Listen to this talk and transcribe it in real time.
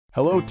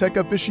Hello tech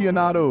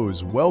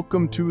aficionados,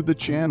 welcome to the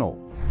channel.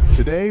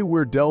 Today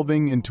we're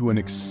delving into an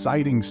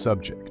exciting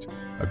subject,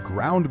 a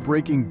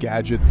groundbreaking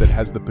gadget that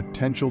has the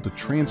potential to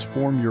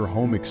transform your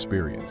home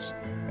experience.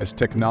 As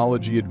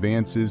technology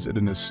advances at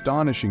an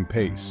astonishing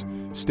pace,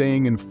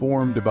 staying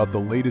informed about the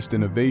latest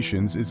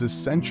innovations is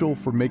essential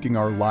for making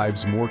our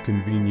lives more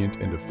convenient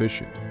and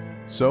efficient.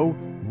 So,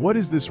 what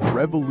is this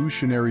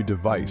revolutionary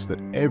device that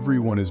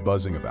everyone is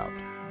buzzing about?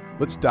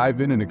 Let's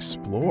dive in and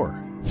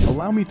explore.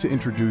 Allow me to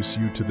introduce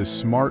you to the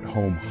Smart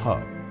Home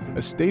Hub,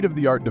 a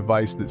state-of-the-art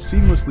device that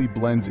seamlessly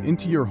blends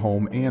into your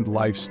home and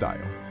lifestyle.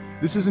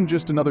 This isn't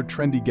just another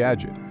trendy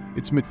gadget.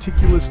 It's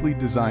meticulously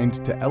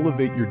designed to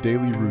elevate your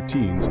daily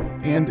routines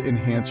and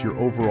enhance your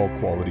overall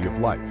quality of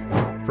life.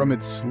 From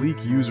its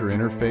sleek user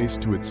interface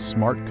to its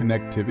smart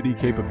connectivity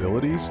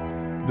capabilities,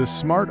 the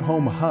Smart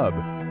Home Hub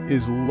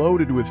is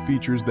loaded with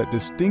features that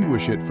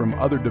distinguish it from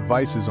other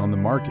devices on the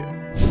market.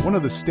 One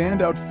of the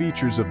standout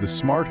features of the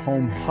Smart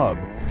Home Hub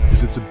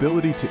is its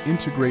ability to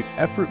integrate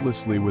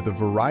effortlessly with a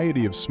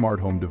variety of smart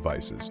home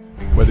devices.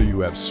 Whether you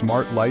have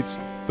smart lights,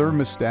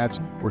 thermostats,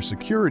 or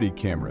security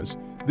cameras,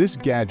 this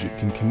gadget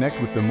can connect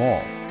with them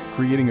all,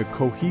 creating a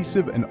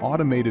cohesive and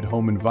automated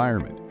home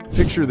environment.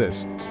 Picture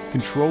this,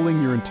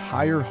 controlling your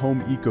entire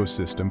home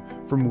ecosystem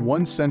from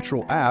one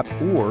central app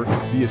or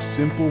via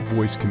simple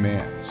voice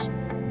commands.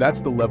 That's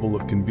the level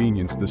of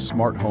convenience the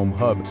Smart Home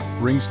Hub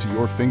brings to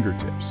your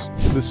fingertips.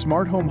 The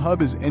Smart Home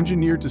Hub is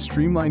engineered to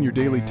streamline your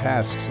daily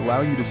tasks,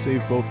 allowing you to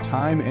save both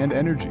time and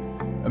energy.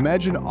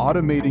 Imagine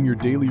automating your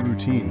daily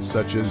routines,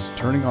 such as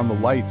turning on the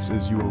lights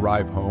as you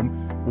arrive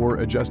home, or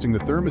adjusting the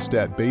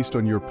thermostat based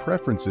on your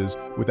preferences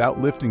without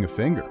lifting a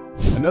finger.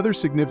 Another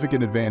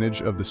significant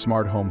advantage of the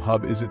Smart Home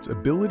Hub is its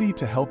ability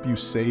to help you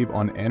save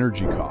on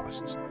energy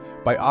costs.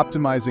 By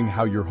optimizing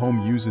how your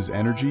home uses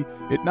energy,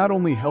 it not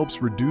only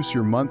helps reduce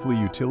your monthly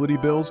utility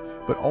bills,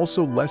 but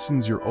also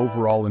lessens your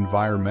overall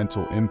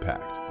environmental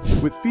impact.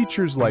 With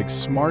features like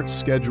smart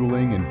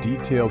scheduling and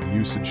detailed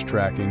usage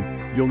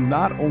tracking, you'll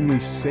not only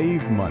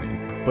save money,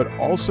 but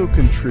also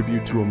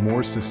contribute to a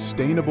more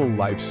sustainable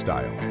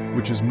lifestyle,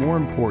 which is more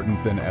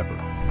important than ever.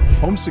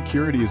 Home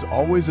security is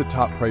always a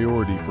top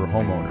priority for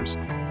homeowners,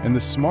 and the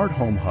Smart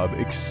Home Hub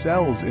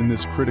excels in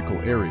this critical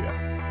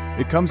area.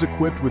 It comes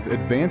equipped with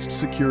advanced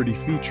security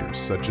features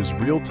such as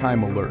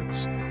real-time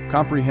alerts,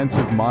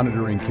 comprehensive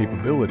monitoring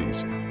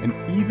capabilities, and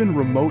even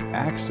remote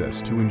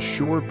access to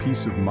ensure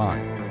peace of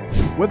mind.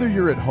 Whether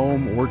you're at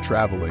home or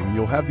traveling,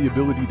 you'll have the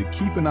ability to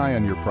keep an eye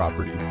on your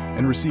property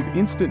and receive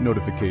instant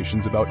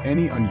notifications about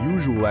any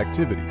unusual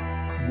activity.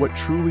 What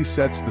truly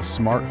sets the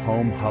Smart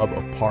Home Hub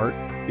apart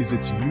is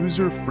its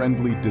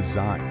user-friendly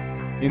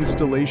design.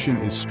 Installation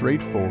is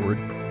straightforward,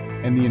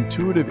 and the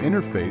intuitive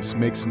interface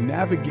makes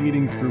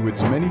navigating through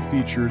its many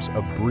features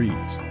a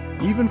breeze,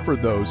 even for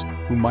those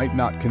who might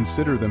not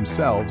consider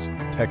themselves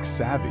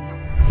tech-savvy.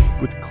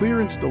 With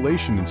clear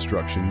installation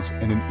instructions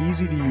and an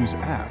easy-to-use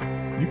app,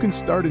 you can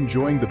start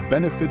enjoying the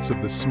benefits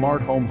of the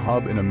Smart Home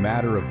Hub in a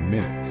matter of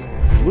minutes.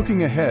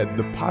 Looking ahead,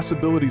 the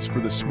possibilities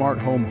for the Smart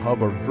Home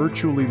Hub are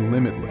virtually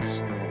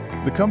limitless.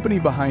 The company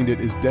behind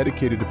it is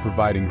dedicated to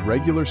providing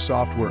regular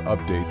software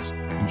updates,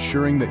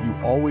 ensuring that you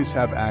always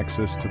have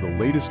access to the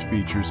latest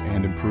features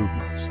and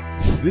improvements.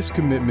 This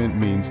commitment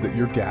means that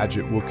your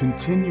gadget will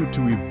continue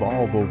to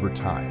evolve over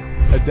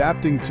time,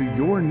 adapting to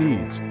your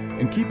needs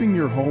and keeping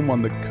your home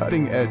on the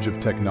cutting edge of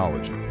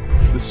technology.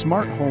 The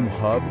Smart Home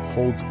Hub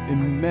holds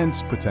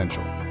immense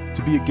potential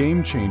to be a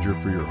game changer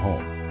for your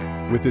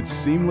home. With its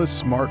seamless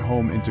smart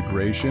home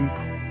integration,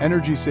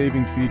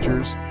 energy-saving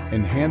features,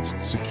 enhanced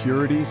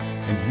security,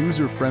 and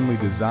user-friendly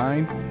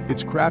design,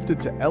 it's crafted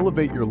to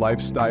elevate your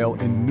lifestyle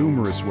in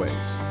numerous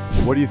ways.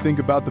 What do you think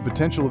about the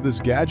potential of this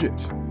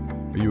gadget?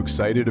 Are you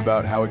excited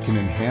about how it can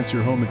enhance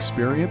your home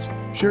experience?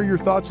 Share your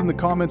thoughts in the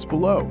comments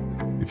below.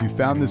 If you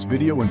found this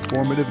video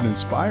informative and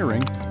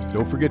inspiring,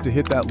 don't forget to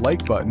hit that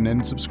like button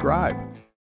and subscribe.